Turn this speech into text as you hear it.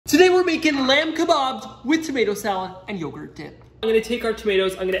making lamb kebabs with tomato salad and yogurt dip. I'm gonna take our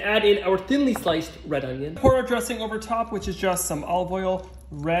tomatoes, I'm gonna add in our thinly sliced red onion. Pour our dressing over top, which is just some olive oil,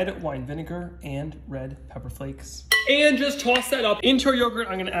 red wine vinegar, and red pepper flakes. And just toss that up. Into our yogurt,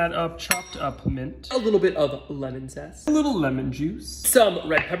 I'm gonna add up chopped up mint, a little bit of lemon zest, a little lemon juice, some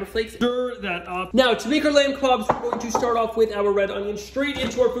red pepper flakes. Stir that up. Now, to make our lamb kebabs, we're going to start off with our red onion straight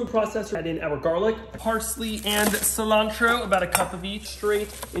into our food processor. Add in our garlic, parsley, and cilantro, about a cup of each, straight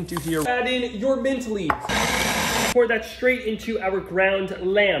into here. Add in your mint leaves. Pour that straight into our ground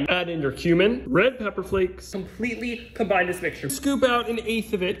lamb. Add in your cumin, red pepper flakes. Completely combine this mixture. Scoop out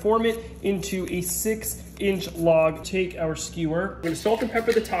 1/8 of it, form it into a 6-inch log. Take our skewer. We're gonna salt and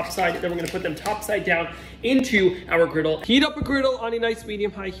pepper the top side, then we're gonna put them top side down into our griddle. Heat up a griddle on a nice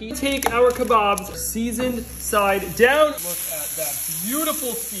medium-high heat. Take our kebabs, seasoned side down. Look at that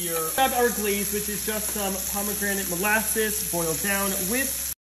beautiful sear. Grab our glaze, which is just some pomegranate molasses, boiled down with